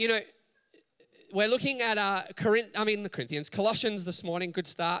You know, we're looking at the Corinthians, Colossians this morning. Good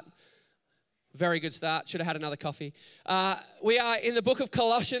start. Very good start. Should have had another coffee. We are in the book of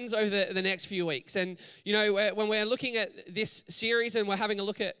Colossians over the next few weeks. And, you know, when we're looking at this series and we're having a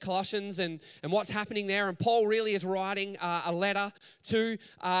look at Colossians and what's happening there, and Paul really is writing a letter to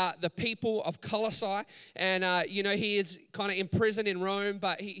the people of Colossae. And, you know, he is kind of imprisoned in Rome,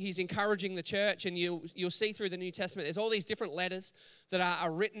 but he's encouraging the church. And you'll see through the New Testament, there's all these different letters that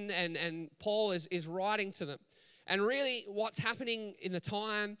are written, and Paul is writing to them. And really what's happening in the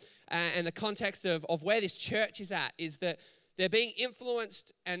time and the context of where this church is at is that they're being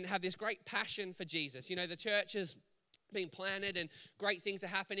influenced and have this great passion for Jesus. You know, the church is being planted and great things are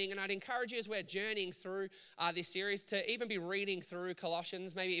happening. And I'd encourage you as we're journeying through this series to even be reading through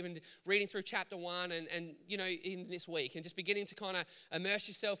Colossians, maybe even reading through chapter 1 and you know, in this week, and just beginning to kind of immerse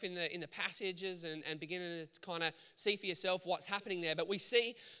yourself in the passages and beginning to kind of see for yourself what's happening there. But we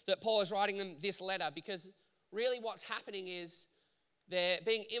see that Paul is writing them this letter because really what's happening is they're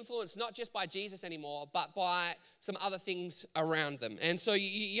being influenced not just by Jesus anymore, but by some other things around them. And so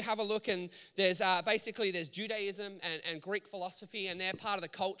you have a look, and there's Judaism and Greek philosophy, and they're part of the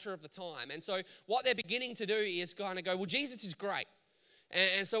culture of the time. And so what they're beginning to do is kind of go, well, Jesus is great.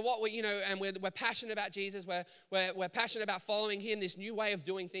 And so what we, you know, and we're passionate about Jesus. We're passionate about following him, this new way of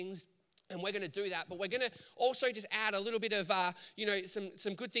doing things. And we're going to do that, but we're going to also just add a little bit of,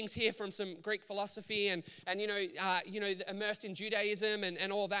 some good things here from some Greek philosophy and immersed in Judaism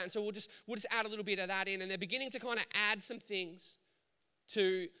and all that. And so we'll just add a little bit of that in, and they're beginning to kind of add some things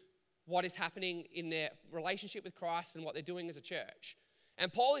to what is happening in their relationship with Christ and what they're doing as a church.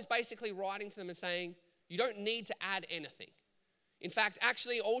 And Paul is basically writing to them and saying, you don't need to add anything. In fact,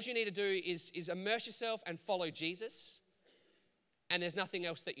 actually, all you need to do is immerse yourself and follow Jesus, and there's nothing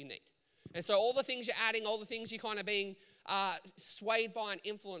else that you need. And so all the things you're adding, all the things you're kind of being swayed by and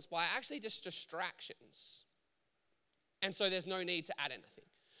influenced by are actually just distractions. And so there's no need to add anything.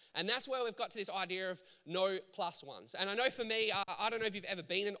 And that's where we've got to this idea of no plus ones. And I know for me, I don't know if you've ever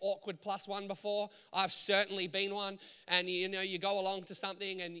been an awkward plus one before. I've certainly been one. And you know, you go along to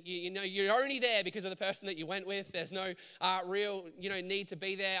something and you know, you're only there because of the person that you went with. There's no real, need to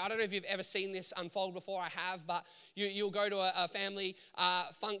be there. I don't know if you've ever seen this unfold before. I have, but you'll go to a family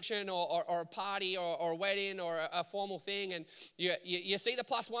function or a party or a wedding or a formal thing, and you see the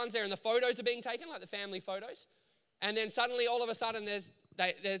plus ones there and the photos are being taken, like the family photos. And then suddenly, all of a sudden, there's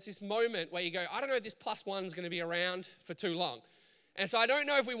this moment where you go, I don't know if this plus one's going to be around for too long. And so I don't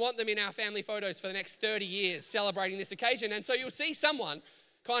know if we want them in our family photos for the next 30 years celebrating this occasion. And so you'll see someone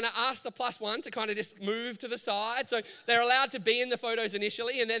kind of ask the plus one to kind of just move to the side. So they're allowed to be in the photos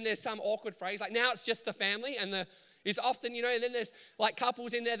initially, and then there's some awkward phrase, like now it's just the family, and it's often, and then there's like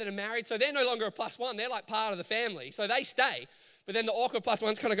couples in there that are married, so they're no longer a plus one, they're like part of the family, so they stay. But then the awkward plus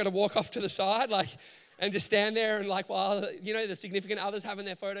one's kind of got to walk off to the side, and just stand there and while, the significant others having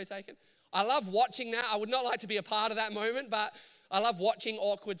their photo taken. I love watching that. I would not like to be a part of that moment, but I love watching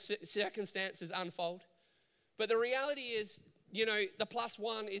awkward circumstances unfold. But the reality is, the plus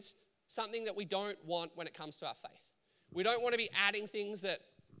one is something that we don't want when it comes to our faith. We don't want to be adding things that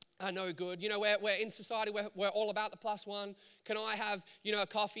are no good. We're in society, we're all about the plus one. Can I have, a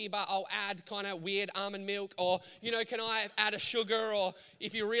coffee, but I'll add kind of weird almond milk? Or, can I add a sugar? Or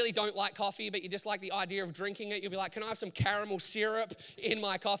if you really don't like coffee, but you just like the idea of drinking it, you'll be like, can I have some caramel syrup in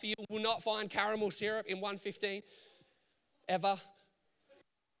my coffee? You will not find caramel syrup in 115, ever.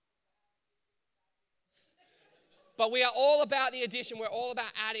 But we are all about the addition. We're all about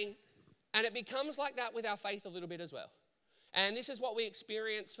adding. And it becomes like that with our faith a little bit as well. And this is what we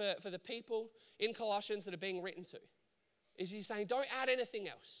experience for the people in Colossians that are being written to. Is he's saying, don't add anything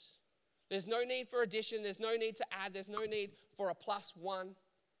else. There's no need for addition. There's no need to add. There's no need for a plus one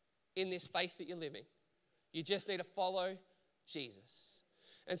in this faith that you're living. You just need to follow Jesus.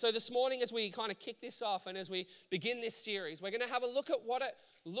 And so this morning, as we kind of kick this off and as we begin this series, we're going to have a look at what it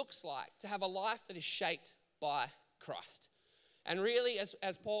looks like to have a life that is shaped by Christ. And really,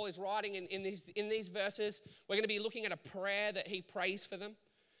 as Paul is writing in these verses, we're going to be looking at a prayer that he prays for them.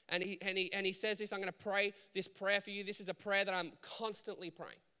 And he says this, I'm going to pray this prayer for you. This is a prayer that I'm constantly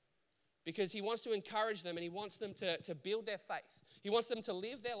praying. Because he wants to encourage them and he wants them to build their faith. He wants them to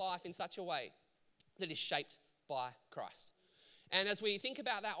live their life in such a way that is shaped by Christ. And as we think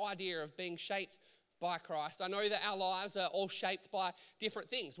about that idea of being shaped by Christ, I know that our lives are all shaped by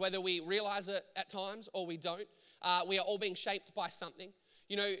different things, whether we realize it at times or we don't. We are all being shaped by something.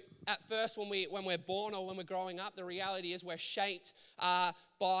 At first when we're born or when we're growing up, the reality is we're shaped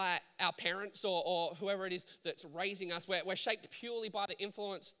by our parents or whoever it is that's raising us. We're shaped purely by the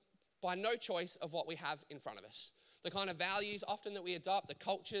influence, by no choice of what we have in front of us. The kind of values often that we adopt, the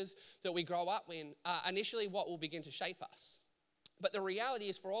cultures that we grow up in, are initially what will begin to shape us. But the reality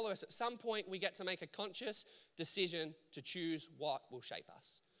is, for all of us, at some point we get to make a conscious decision to choose what will shape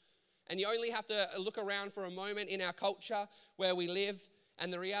us. And you only have to look around for a moment in our culture where we live,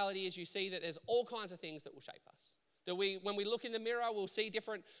 and the reality is you see that there's all kinds of things that will shape us. That when we look in the mirror, we'll see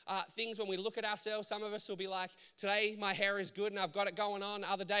different things. When we look at ourselves, some of us will be like, today my hair is good and I've got it going on.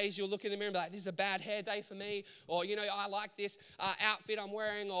 Other days you'll look in the mirror and be like, this is a bad hair day for me. Or, I like this outfit I'm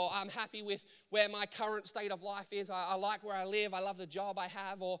wearing, or I'm happy with where my current state of life is. I like where I live. I love the job I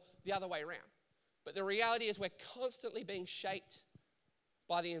have, or the other way around. But the reality is we're constantly being shaped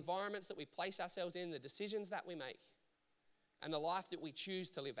by the environments that we place ourselves in, the decisions that we make, and the life that we choose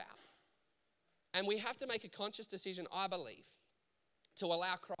to live out. And we have to make a conscious decision, I believe, to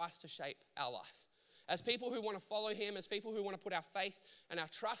allow Christ to shape our life. As people who want to follow him, as people who want to put our faith and our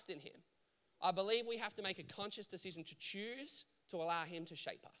trust in him, I believe we have to make a conscious decision to choose to allow him to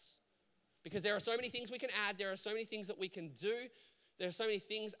shape us. Because there are so many things we can add, there are so many things that we can do, there are so many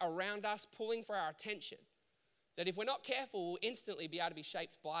things around us pulling for our attention, that if we're not careful, we'll instantly be able to be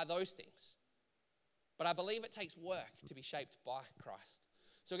shaped by those things. But I believe it takes work to be shaped by Christ.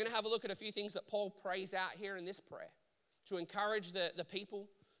 So we're going to have a look at a few things that Paul prays out here in this prayer to encourage the people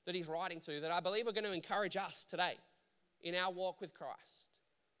that he's writing to, that I believe are going to encourage us today in our walk with Christ,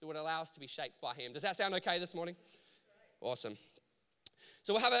 that would allow us to be shaped by him. Does that sound okay this morning? Awesome.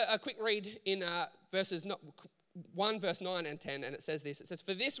 So we'll have a quick read in verses 1, verse 9 and 10, and it says this. It says,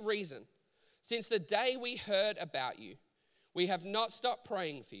 "For this reason, since the day we heard about you, we have not stopped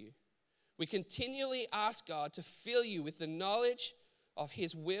praying for you. We continually ask God to fill you with the knowledge of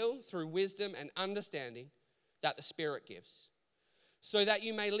his will through wisdom and understanding that the Spirit gives, so that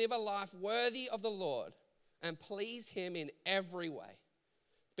you may live a life worthy of the Lord and please him in every way,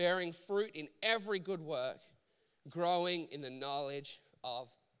 bearing fruit in every good work, growing in the knowledge of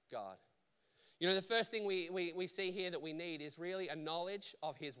God." The first thing we see here that we need is really a knowledge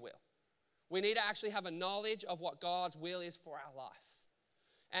of his will. We need to actually have a knowledge of what God's will is for our life.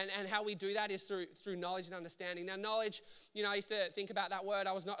 And how we do that is through knowledge and understanding. Now, knowledge, I used to think about that word.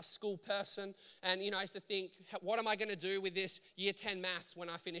 I was not a school person. And, I used to think, what am I going to do with this year 10 maths when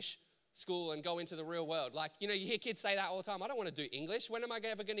I finish school and go into the real world? Like, you hear kids say that all the time. I don't want to do English. When am I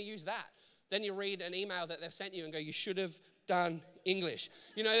ever going to use that? Then you read an email that they've sent you and go, you should have done English.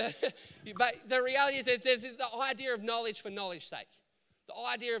 But the reality is there's the idea of knowledge for knowledge's sake. The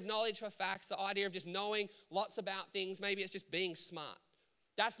idea of knowledge for facts, the idea of just knowing lots about things. Maybe it's just being smart.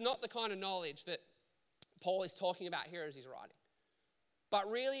 That's not the kind of knowledge that Paul is talking about here as he's writing. But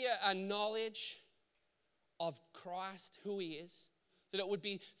really a knowledge of Christ, who he is, that it would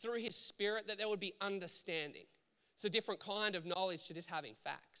be through his Spirit, that there would be understanding. It's a different kind of knowledge to just having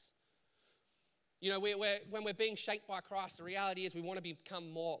facts. When we're being shaped by Christ, the reality is we want to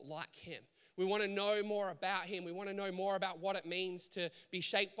become more like him. We want to know more about him. We want to know more about what it means to be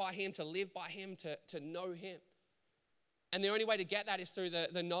shaped by him, to live by him, to know him. And the only way to get that is through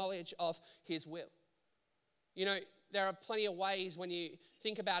the knowledge of his will. There are plenty of ways when you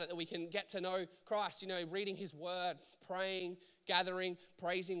think about it that we can get to know Christ, reading his word, praying, gathering,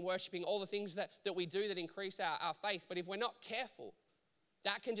 praising, worshiping, all the things that we do that increase our faith. But if we're not careful,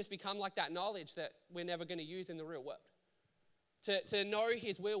 that can just become like that knowledge that we're never going to use in the real world. To know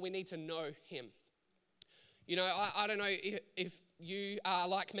his will, we need to know him. I don't know if you are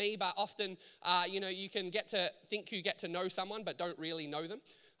like me, but often, you can get to think you get to know someone, but don't really know them.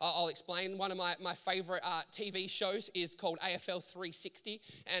 I'll explain. One of my favorite TV shows is called AFL 360,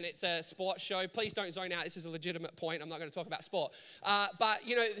 and it's a sports show. Please don't zone out. This is a legitimate point. I'm not going to talk about sport. But,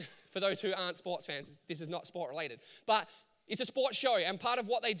 for those who aren't sports fans, this is not sport related. But it's a sports show, and part of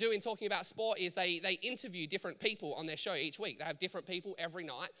what they do in talking about sport is they interview different people on their show each week. They have different people every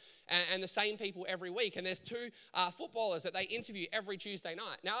night, and the same people every week. And there's two footballers that they interview every Tuesday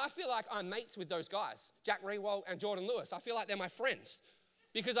night. Now, I feel like I'm mates with those guys, Jack Riewoldt and Jordan Lewis. I feel like they're my friends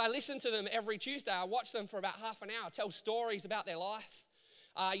because I listen to them every Tuesday. I watch them for about half an hour, tell stories about their life,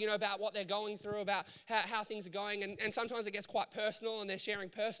 about what they're going through, about how things are going. And sometimes it gets quite personal, and they're sharing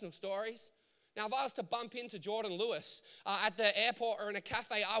personal stories. Now, if I was to bump into Jordan Lewis at the airport or in a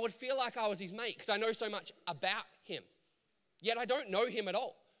cafe, I would feel like I was his mate because I know so much about him. Yet I don't know him at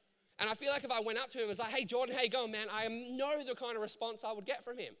all. And I feel like if I went up to him and was like, "Hey, Jordan, how you going, man?" I know the kind of response I would get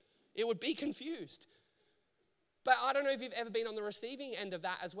from him. It would be confused. But I don't know if you've ever been on the receiving end of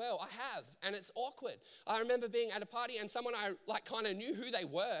that as well. I have, and it's awkward. I remember being at a party and someone I kind of knew who they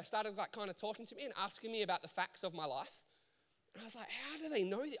were started kind of talking to me and asking me about the facts of my life. And I was like, how do they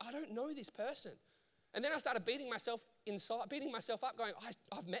know this? I don't know this person. And then I started beating myself up, going,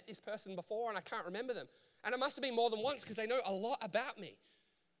 I've met this person before and I can't remember them. And it must have been more than once because they know a lot about me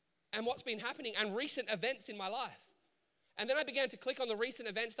and what's been happening and recent events in my life. And then I began to click on the recent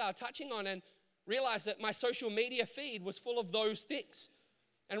events they were touching on and realized that my social media feed was full of those things.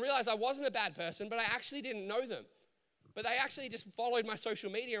 And realized I wasn't a bad person, but I actually didn't know them. But they actually just followed my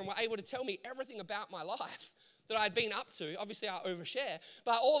social media and were able to tell me everything about my life that I had been up to. Obviously, I overshare,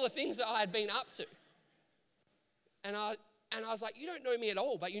 but all the things that I had been up to. And I was like, you don't know me at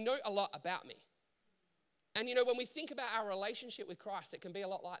all, but you know a lot about me. And when we think about our relationship with Christ, it can be a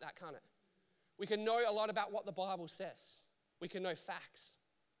lot like that, can't it? We can know a lot about what the Bible says. We can know facts.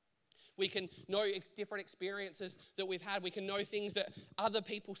 We can know different experiences that we've had. We can know things that other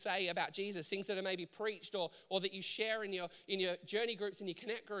people say about Jesus, things that are maybe preached or that you share in your journey groups and your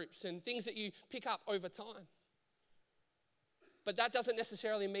connect groups and things that you pick up over time. But that doesn't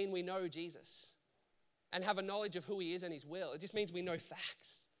necessarily mean we know Jesus and have a knowledge of who he is and his will. It just means we know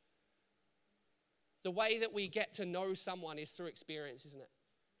facts. The way that we get to know someone is through experience, isn't it?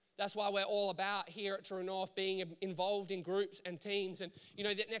 That's why we're all about here at True North being involved in groups and teams. And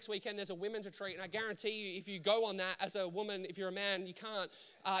that next weekend there's a women's retreat. And I guarantee you, if you go on that as a woman, if you're a man, you can't.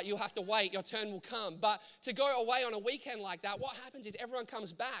 You'll have to wait. Your turn will come. But to go away on a weekend like that, what happens is everyone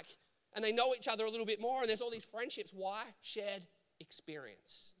comes back and they know each other a little bit more. And there's all these friendships. Why? Shared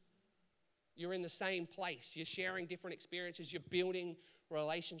experience. You're in the same place. You're sharing different experiences. You're building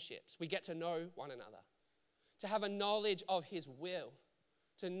relationships. We get to know one another. To have a knowledge of his will.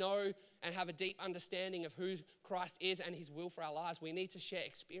 To know and have a deep understanding of who Christ is and his will for our lives, we need to share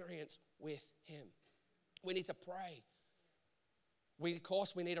experience with him. We need to pray. Of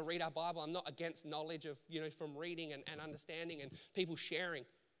course, we need to read our Bible. I'm not against knowledge of, from reading and understanding and people sharing.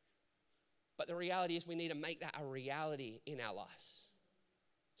 But the reality is we need to make that a reality in our lives.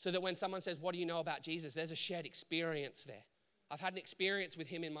 So that when someone says, what do you know about Jesus? There's a shared experience there. I've had an experience with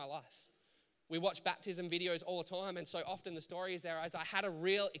him in my life. We watch baptism videos all the time, and so often the story is there as I had a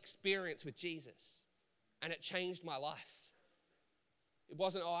real experience with Jesus, and it changed my life. It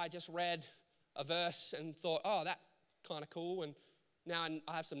wasn't, I just read a verse and thought, that's kind of cool, and now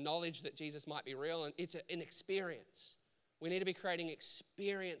I have some knowledge that Jesus might be real, and it's an experience. We need to be creating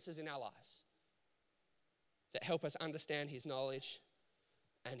experiences in our lives that help us understand his knowledge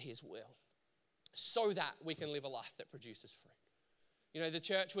and his will, so that we can live a life that produces fruit. The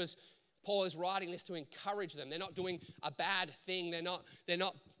church Paul is writing this to encourage them. They're not doing a bad thing. They're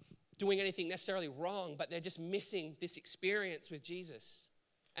not doing anything necessarily wrong, but they're just missing this experience with Jesus.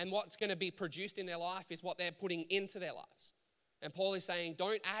 And what's going to be produced in their life is what they're putting into their lives. And Paul is saying,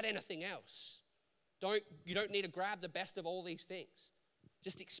 don't add anything else. You don't need to grab the best of all these things.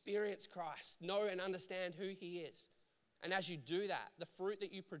 Just experience Christ. Know and understand who he is. And as you do that, the fruit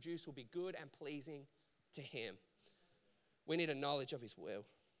that you produce will be good and pleasing to him. We need a knowledge of his will.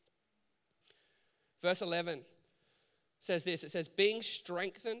 Verse 11 says this. It says, being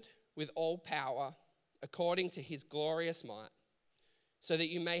strengthened with all power according to his glorious might, so that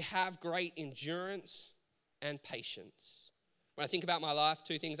you may have great endurance and patience. When I think about my life,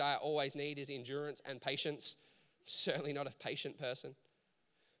 two things I always need is endurance and patience. I'm certainly not a patient person.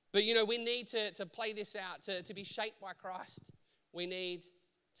 But, we need to play this out. To be shaped by Christ, we need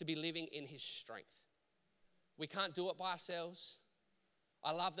to be living in his strength. We can't do it by ourselves.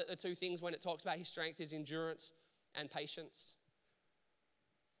 I love that the two things when it talks about his strength is endurance and patience.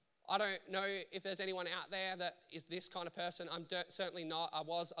 I don't know if there's anyone out there that is this kind of person. I'm certainly not. I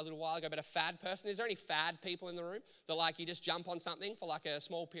was a little while ago, but a fad person. Is there any fad people in the room that you just jump on something for a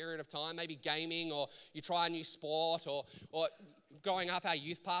small period of time, maybe gaming, or you try a new sport, or growing up, our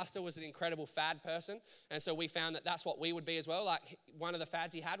youth pastor was an incredible fad person, and so we found that that's what we would be as well. One of the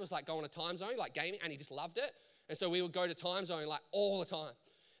fads he had was going to Time Zone, gaming, and he just loved it. And so we would go to Time Zone all the time.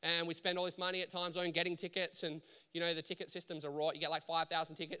 And we'd spend all this money at Time Zone getting tickets. And, the ticket systems are raw. You get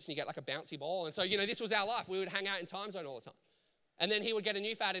 5,000 tickets and you get a bouncy ball. And so, this was our life. We would hang out in Time Zone all the time. And then he would get a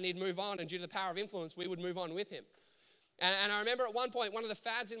new fad and he'd move on. And due to the power of influence, we would move on with him. And I remember at one point, one of the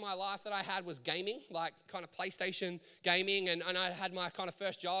fads in my life that I had was gaming, kind of PlayStation gaming. And I had my kind of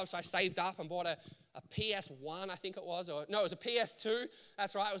first job. So I saved up and bought a PS1, I think it was. It was a PS2.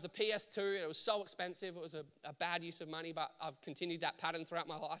 That's right, it was the PS2. It was so expensive. It was a bad use of money, but I've continued that pattern throughout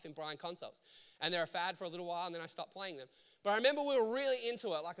my life in buying consoles. And they're a fad for a little while, and then I stopped playing them. But I remember we were really into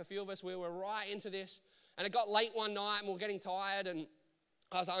it. A few of us, we were right into this. And it got late one night, and we were getting tired, and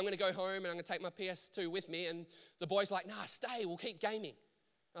I was like, I'm going to go home, and I'm going to take my PS2 with me. And the boys like, nah, stay, we'll keep gaming.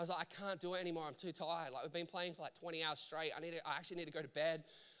 And I was like, I can't do it anymore. I'm too tired. We've been playing for 20 hours straight. I actually need to go to bed.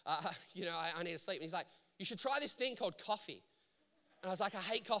 I need to sleep. And he's like, you should try this thing called coffee. And I was like, I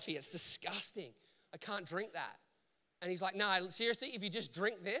hate coffee. It's disgusting. I can't drink that. And he's like, no, seriously, if you just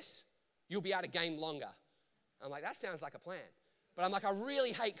drink this, you'll be able to game longer. I'm like, that sounds like a plan. But I'm like, I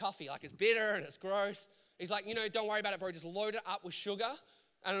really hate coffee. Like, it's bitter and it's gross. He's like, don't worry about it, bro. Just load it up with sugar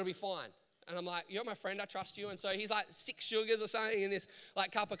and it'll be fine. And I'm like, you're my friend, I trust you. And so he's like 6 sugars or something in this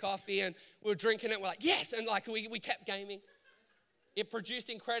like cup of coffee, and we're drinking it. We're like, yes. And like we kept gaming. It produced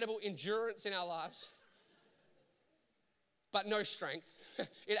incredible endurance in our lives, but no strength.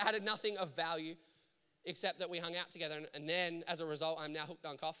 It added nothing of value except that we hung out together. And then as a result, I'm now hooked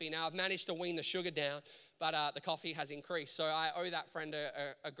on coffee. Now I've managed to wean the sugar down, but the coffee has increased. So I owe that friend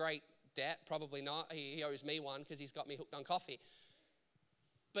a great debt. Probably not. He owes me one because he's got me hooked on coffee.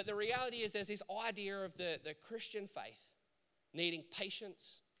 But the reality is there's this idea of the Christian faith needing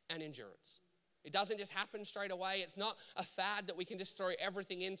patience and endurance. It doesn't just happen straight away. It's not a fad that we can just throw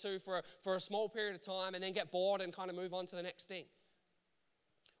everything into for a small period of time and then get bored and kind of move on to the next thing.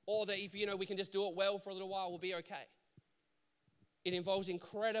 Or that if, we can just do it well for a little while, we'll be okay. It involves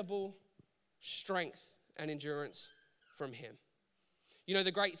incredible strength and endurance from him.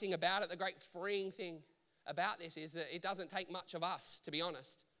 The great thing about it, the great freeing thing about this is that it doesn't take much of us, to be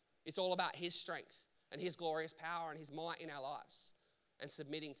honest. It's all about his strength and his glorious power and his might in our lives and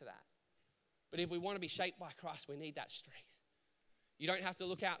submitting to that. But if we want to be shaped by Christ, we need that strength. You don't have to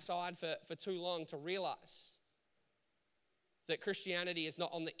look outside for too long to realize that Christianity is not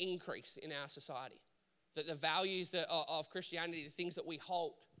on the increase in our society. That the values of Christianity, the things that we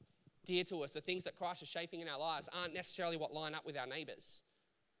hold dear to us, the things that Christ is shaping in our lives aren't necessarily what line up with our neighbors.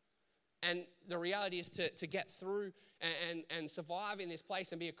 And the reality is to get through and survive in this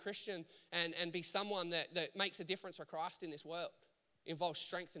place and be a Christian and be someone that makes a difference for Christ in this world involves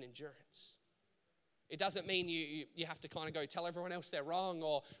strength and endurance. It doesn't mean you have to kind of go tell everyone else they're wrong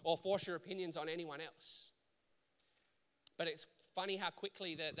or force your opinions on anyone else. But it's funny how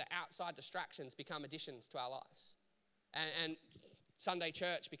quickly the outside distractions become additions to our lives. And Sunday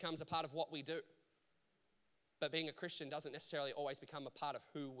church becomes a part of what we do. But being a Christian doesn't necessarily always become a part of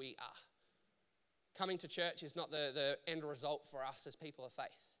who we are. Coming to church is not the end result for us as people of faith.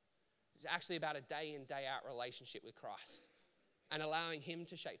 It's actually about a day in, day out relationship with Christ and allowing him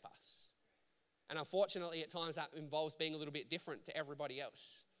to shape us. And unfortunately, at times that involves being a little bit different to everybody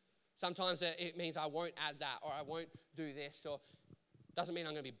else. Sometimes it means I won't add that or I won't do this, or it doesn't mean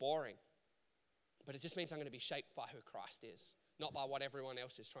I'm going to be boring. But it just means I'm going to be shaped by who Christ is, not by what everyone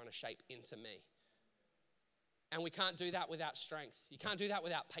else is trying to shape into me. And we can't do that without strength. You can't do that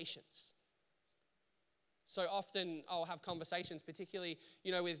without patience. So often I'll have conversations, particularly,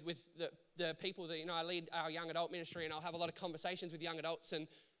 with the people that, I lead our young adult ministry, and I'll have a lot of conversations with young adults, and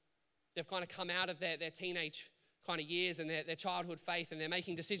they've kind of come out of their teenage kind of years and their childhood faith, and they're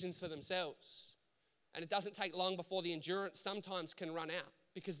making decisions for themselves. And it doesn't take long before the endurance sometimes can run out,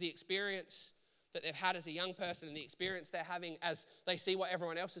 because the experience that they've had as a young person and the experience they're having as they see what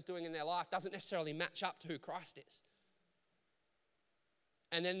everyone else is doing in their life doesn't necessarily match up to who Christ is.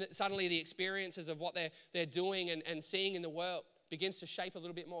 And then suddenly the experiences of what they're doing and seeing in the world begins to shape a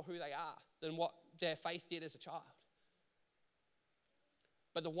little bit more who they are than what their faith did as a child.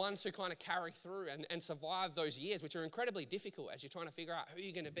 But the ones who kind of carry through and survive those years, which are incredibly difficult as you're trying to figure out who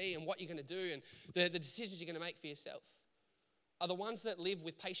you're going to be and what you're going to do and the decisions you're going to make for yourself, are the ones that live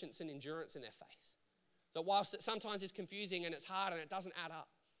with patience and endurance in their faith. That whilst it sometimes is confusing and it's hard and it doesn't add up,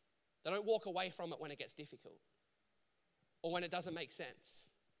 they don't walk away from it when it gets difficult or when it doesn't make sense.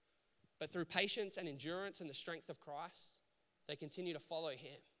 But through patience and endurance and the strength of Christ, they continue to follow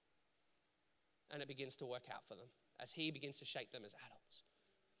him. And it begins to work out for them as he begins to shape them as adults.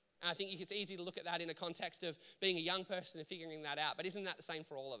 And I think it's easy to look at that in a context of being a young person and figuring that out. But isn't that the same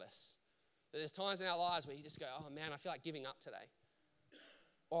for all of us? That there's times in our lives where you just go, oh man, I feel like giving up today.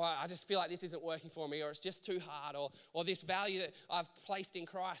 Or I just feel like this isn't working for me, or it's just too hard, or this value that I've placed in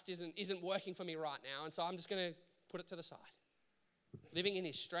Christ isn't working for me right now, and so I'm just going to put it to the side. Living in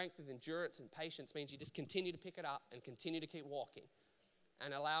his strength with endurance and patience means you just continue to pick it up and continue to keep walking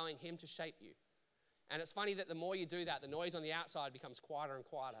and allowing him to shape you. And it's funny that the more you do that, the noise on the outside becomes quieter and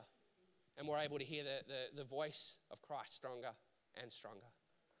quieter, and we're able to hear the voice of Christ stronger and stronger.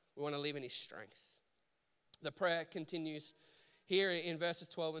 We want to live in his strength. The prayer continues here in verses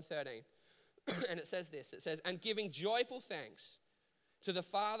 12 and 13. And it says this, it says, and giving joyful thanks to the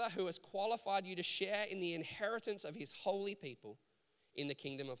Father who has qualified you to share in the inheritance of his holy people in the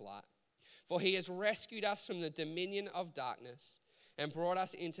kingdom of light. For he has rescued us from the dominion of darkness and brought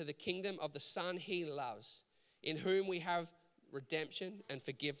us into the kingdom of the Son he loves, in whom we have redemption and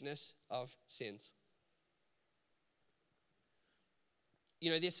forgiveness of sins.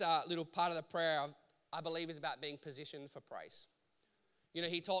 This little part of the prayer, I believe, is about being positioned for praise.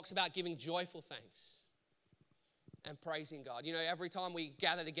 He talks about giving joyful thanks and praising God. Every time we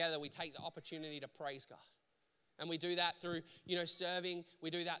gather together, we take the opportunity to praise God. And we do that through, serving. We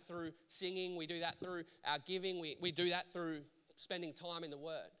do that through singing. We do that through our giving. We do that through spending time in the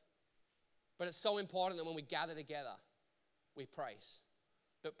Word. But it's so important that when we gather together, we praise.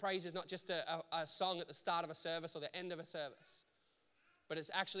 But praise is not just a song at the start of a service or the end of a service, but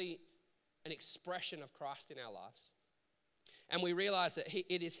it's actually an expression of Christ in our lives. And we realize that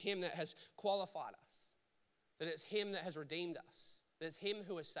it is Him that has qualified us, that it's Him that has redeemed us, that it's Him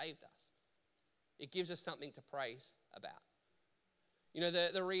who has saved us. It gives us something to praise about.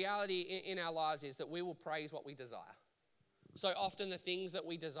 The reality in our lives is that we will praise what we desire. So often the things that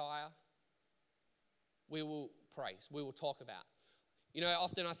we desire, we will praise, we will talk about.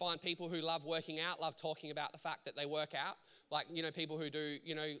 Often I find people who love working out, love talking about the fact that they work out. Like, people who do,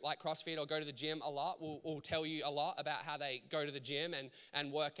 like CrossFit or go to the gym a lot will tell you a lot about how they go to the gym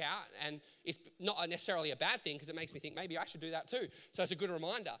and work out. And it's not necessarily a bad thing because it makes me think maybe I should do that too. So it's a good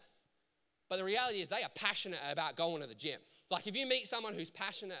reminder. But the reality is they are passionate about going to the gym. Like if you meet someone who's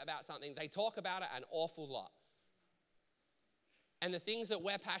passionate about something, they talk about it an awful lot. And the things that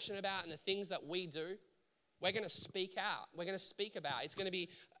we're passionate about and the things that we do, we're going to speak out. We're going to speak about. It's going to be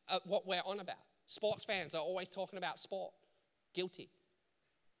what we're on about. Sports fans are always talking about sport. Guilty.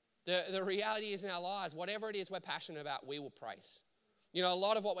 The reality is in our lives, whatever it is we're passionate about, we will praise. A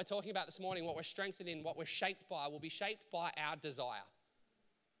lot of what we're talking about this morning, what we're strengthened in, what we're shaped by, will be shaped by our desire.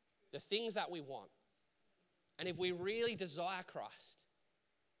 The things that we want. And if we really desire Christ,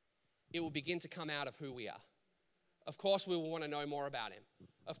 it will begin to come out of who we are. Of course, we will want to know more about Him.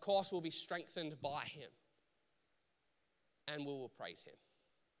 Of course, we'll be strengthened by Him. And we will praise Him.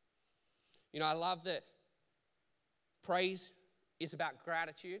 I love that praise is about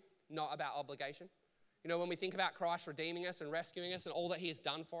gratitude, not about obligation. When we think about Christ redeeming us and rescuing us and all that He has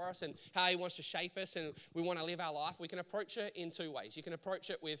done for us and how He wants to shape us and we want to live our life, we can approach it in two ways. You can approach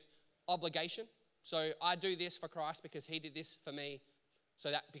it with obligation. So I do this for Christ because He did this for me,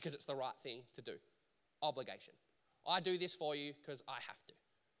 because it's the right thing to do. Obligation. I do this for you because I have to.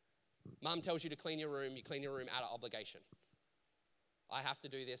 Mum tells you to clean your room, you clean your room out of obligation. I have to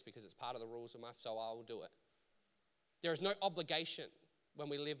do this because it's part of the rules of life, so I will do it. There is no obligation when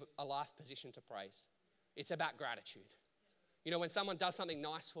we live a life positioned to praise. It's about gratitude. When someone does something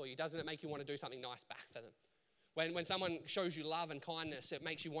nice for you, doesn't it make you want to do something nice back for them? When someone shows you love and kindness, it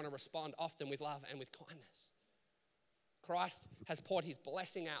makes you want to respond often with love and with kindness. Christ has poured His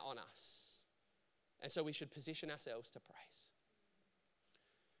blessing out on us, and so we should position ourselves to praise.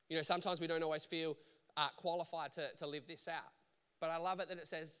 Sometimes we don't always feel qualified to live this out, but I love it that it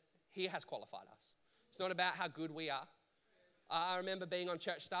says He has qualified us. It's not about how good we are. I remember being on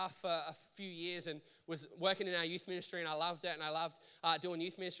church staff for a few years and was working in our youth ministry, and I loved it, and I loved doing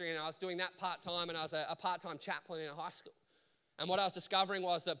youth ministry, and I was doing that part-time, and I was a part-time chaplain in a high school. And what I was discovering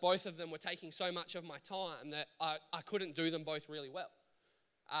was that both of them were taking so much of my time that I couldn't do them both really well.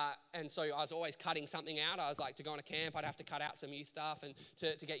 And so I was always cutting something out. I was like, to go on a camp, I'd have to cut out some youth stuff. And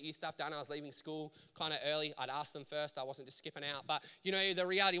to get youth stuff done, I was leaving school kind of early. I'd ask them first. I wasn't just skipping out. But, the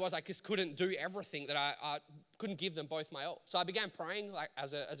reality was I just couldn't do everything that I couldn't give them both my all. So I began praying, like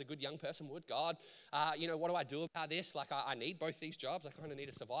as a good young person would. God, what do I do about this? Like, I need both these jobs. I kind of need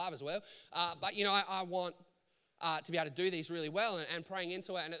to survive as well. But I want to be able to do these really well and praying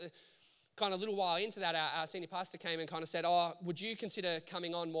into it. And kind of a little while into that, our senior pastor came and kind of said, would you consider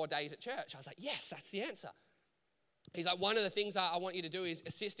coming on more days at church? I was like, yes, that's the answer. He's like, one of the things I want you to do is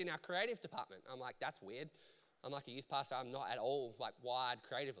assist in our creative department. I'm like, that's weird. I'm like a youth pastor. I'm not at all like wired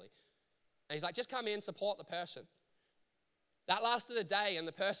creatively. And he's like, just come in, support the person. That lasted a day, and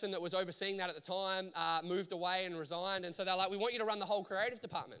the person that was overseeing that at the time moved away and resigned. And so they're like, we want you to run the whole creative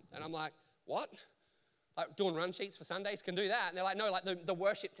department. And I'm like, what? Like doing run sheets for Sundays can do that. And they're like, no, like the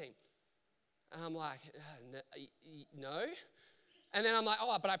worship team. And I'm like, no. And then I'm like,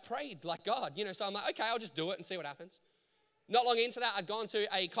 but I prayed like God, so I'm like, okay, I'll just do it and see what happens. Not long into that, I'd gone to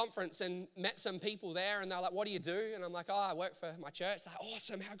a conference and met some people there, and they're like, what do you do? And I'm like, I work for my church. They're like,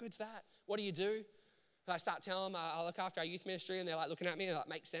 awesome, how good's that? What do you do? And I start telling them, I look after our youth ministry, and they're like looking at me, and like,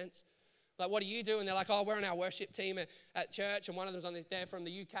 makes sense. Like, what do you do? And they're like, we're on our worship team at church, and one of them's there from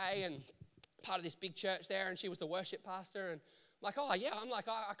the UK, and part of this big church there, and she was the worship pastor, and I'm like, I'm like,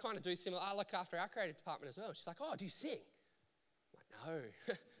 I kind of do similar. I look after our creative department as well. She's like, do you sing? I'm like,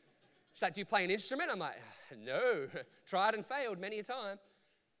 no. She's like, do you play an instrument? I'm like, no. Tried and failed many a time.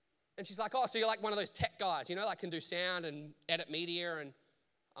 And she's like, so you're like one of those tech guys, like can do sound and edit media. And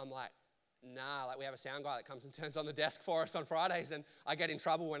I'm like, nah, like we have a sound guy that comes and turns on the desk for us on Fridays, and I get in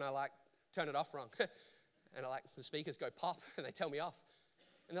trouble when I like turn it off wrong. And the speakers go pop and they tell me off.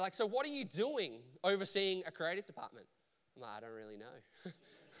 And they're like, so what are you doing overseeing a creative department? I'm like, I don't really know.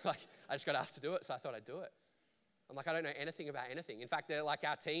 I just got asked to do it, so I thought I'd do it. I'm like, I don't know anything about anything. In fact, they're like,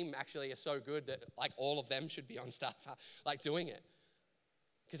 our team actually is so good that like all of them should be on staff, like doing it.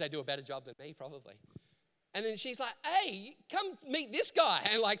 Because they do a better job than me, probably. And then she's like, hey, come meet this guy.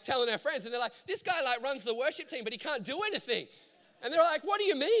 And like telling her friends. And they're like, this guy like runs the worship team, but he can't do anything. And they're like, what do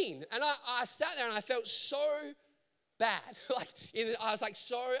you mean? And I sat there and I felt so bad. I was like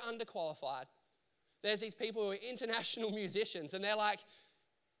so underqualified. There's these people who are international musicians and they're like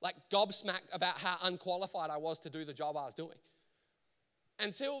gobsmacked about how unqualified I was to do the job I was doing.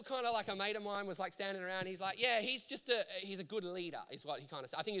 Until kind of like a mate of mine was like standing around, he's like, yeah, he's a good leader, is what he kind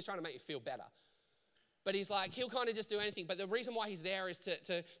of said. I think he was trying to make me feel better. But he's like, he'll kind of just do anything. But the reason why he's there is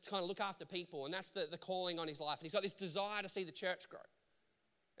to kind of look after people, and that's the calling on his life. And he's got this desire to see the church grow.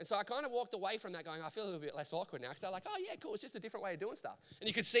 And so I kind of walked away from that going, I feel a little bit less awkward now, because they're like, oh yeah, cool, it's just a different way of doing stuff. And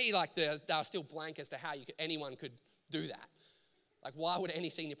you could see like they were still blank as to how anyone could do that. Like, why would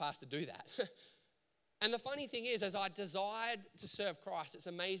any senior pastor do that? And the funny thing is, as I desired to serve Christ, it's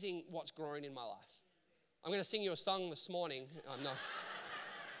amazing what's grown in my life. I'm going to sing you a song this morning. I'm not.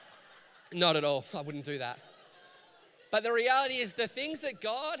 Not at all. I wouldn't do that. But the reality is the things that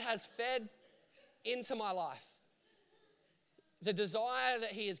God has fed into my life, the desire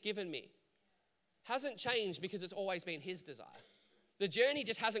that he has given me, hasn't changed because it's always been his desire. The journey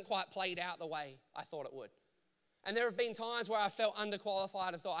just hasn't quite played out the way I thought it would. And there have been times where I felt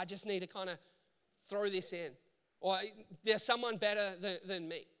underqualified and thought, I just need to kind of throw this in. Or there's someone better than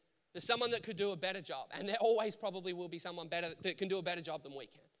me. There's someone that could do a better job. And there always probably will be someone better that can do a better job than we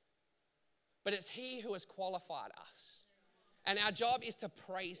can. But it's he who has qualified us. And our job is to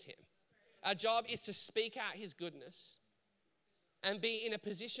praise him. Our job is to speak out his goodness and be in a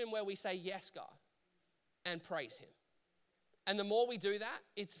position where we say, yes, God, and praise him. And the more we do that,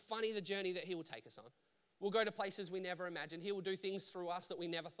 it's funny the journey that he will take us on. We'll go to places we never imagined. He will do things through us that we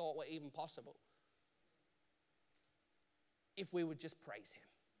never thought were even possible, if we would just praise him.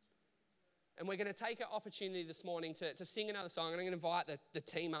 And we're going to take an opportunity this morning to sing another song. And I'm going to invite the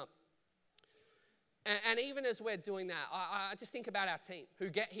team up. And even as we're doing that, I just think about our team who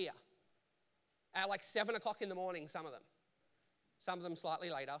get here at like 7 o'clock in the morning, some of them. Some of them slightly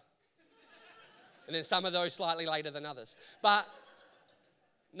later. And then some of those slightly later than others. But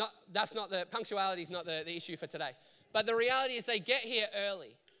punctuality is not the issue for today. But the reality is they get here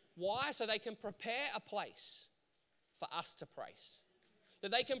early. Why? So they can prepare a place for us to praise.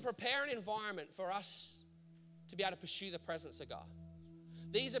 That they can prepare an environment for us to be able to pursue the presence of God.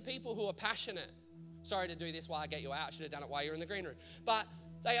 These are people who are passionate. Sorry to do this while I get you out. I should have done it while you're in the green room. But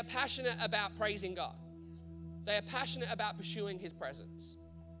they are passionate about praising God. They are passionate about pursuing his presence.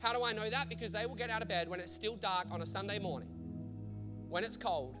 How do I know that? Because they will get out of bed when it's still dark on a Sunday morning, when it's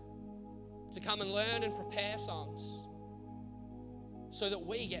cold, to come and learn and prepare songs so that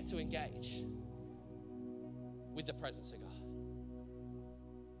we get to engage with the presence of God.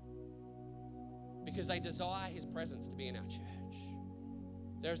 Because they desire his presence to be in our church.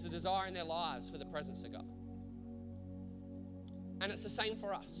 There's a desire in their lives for the presence of God. And it's the same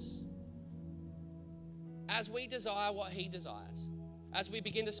for us. As we desire what he desires, as we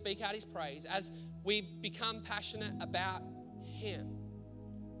begin to speak out his praise, as we become passionate about him,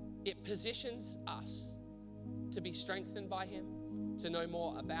 it positions us to be strengthened by him, to know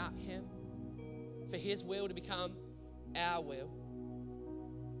more about him, for his will to become our will.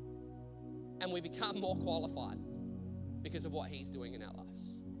 And we become more qualified because of what he's doing in our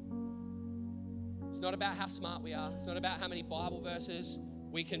lives. It's not about how smart we are. It's not about how many Bible verses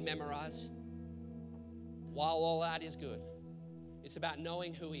we can memorize. While all that is good, it's about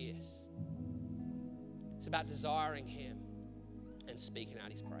knowing who he is. It's about desiring him and speaking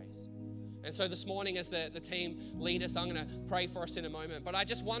out his praise. And so this morning, as the team lead us, I'm going to pray for us in a moment. But I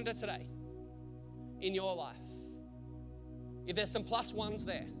just wonder today, in your life, if there's some plus ones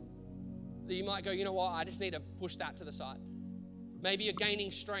there, that you might go, you know what, I just need to push that to the side. Maybe you're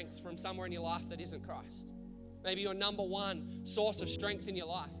gaining strength from somewhere in your life that isn't Christ. Maybe your number one source of strength in your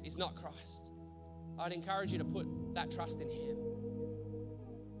life is not Christ. I'd encourage you to put that trust in him.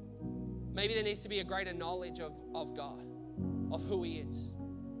 Maybe there needs to be a greater knowledge of God, of who he is,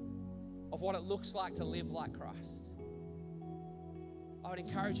 of what it looks like to live like Christ. I would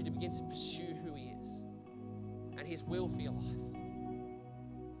encourage you to begin to pursue who he is and his will for your life.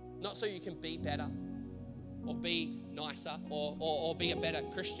 Not so you can be better or be nicer or be a better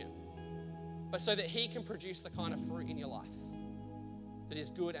Christian, but so that he can produce the kind of fruit in your life that is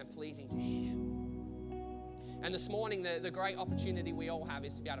good and pleasing to him. And this morning, the great opportunity we all have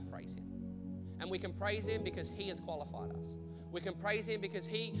is to be able to praise him. And we can praise him because he has qualified us. We can praise him because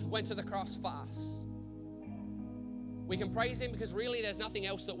he went to the cross for us. We can praise him because really there's nothing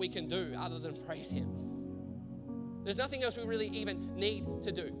else that we can do other than praise him. There's nothing else we really even need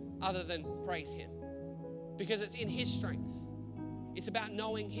to do other than praise him, because it's in his strength. It's about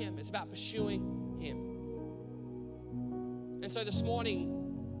knowing him. It's about pursuing him. And so this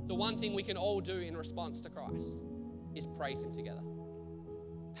morning, the one thing we can all do in response to Christ is praise him together.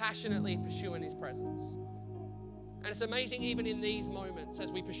 Passionately pursuing his presence. And it's amazing even in these moments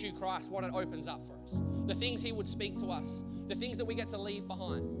as we pursue Christ, what it opens up for us. The things he would speak to us, the things that we get to leave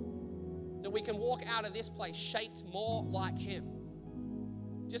behind, that we can walk out of this place shaped more like him,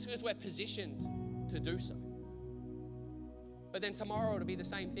 just because we're positioned to do so. But then tomorrow it'll be the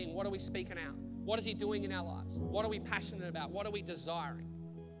same thing. What are we speaking out? What is he doing in our lives? What are we passionate about? What are we desiring?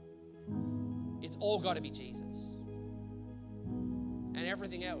 It's all got to be Jesus. And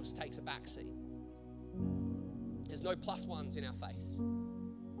everything else takes a back seat. There's no plus ones in our faith.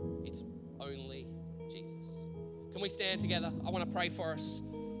 It's only Jesus. Can we stand together? I want to pray for us.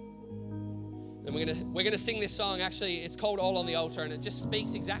 And we're gonna sing this song. Actually, it's called All on the Altar, and it just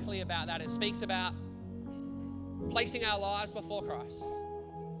speaks exactly about that. It speaks about placing our lives before Christ,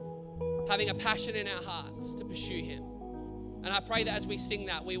 having a passion in our hearts to pursue him. And I pray that as we sing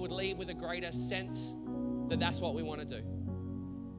that, we would leave with a greater sense that that's what we want to do.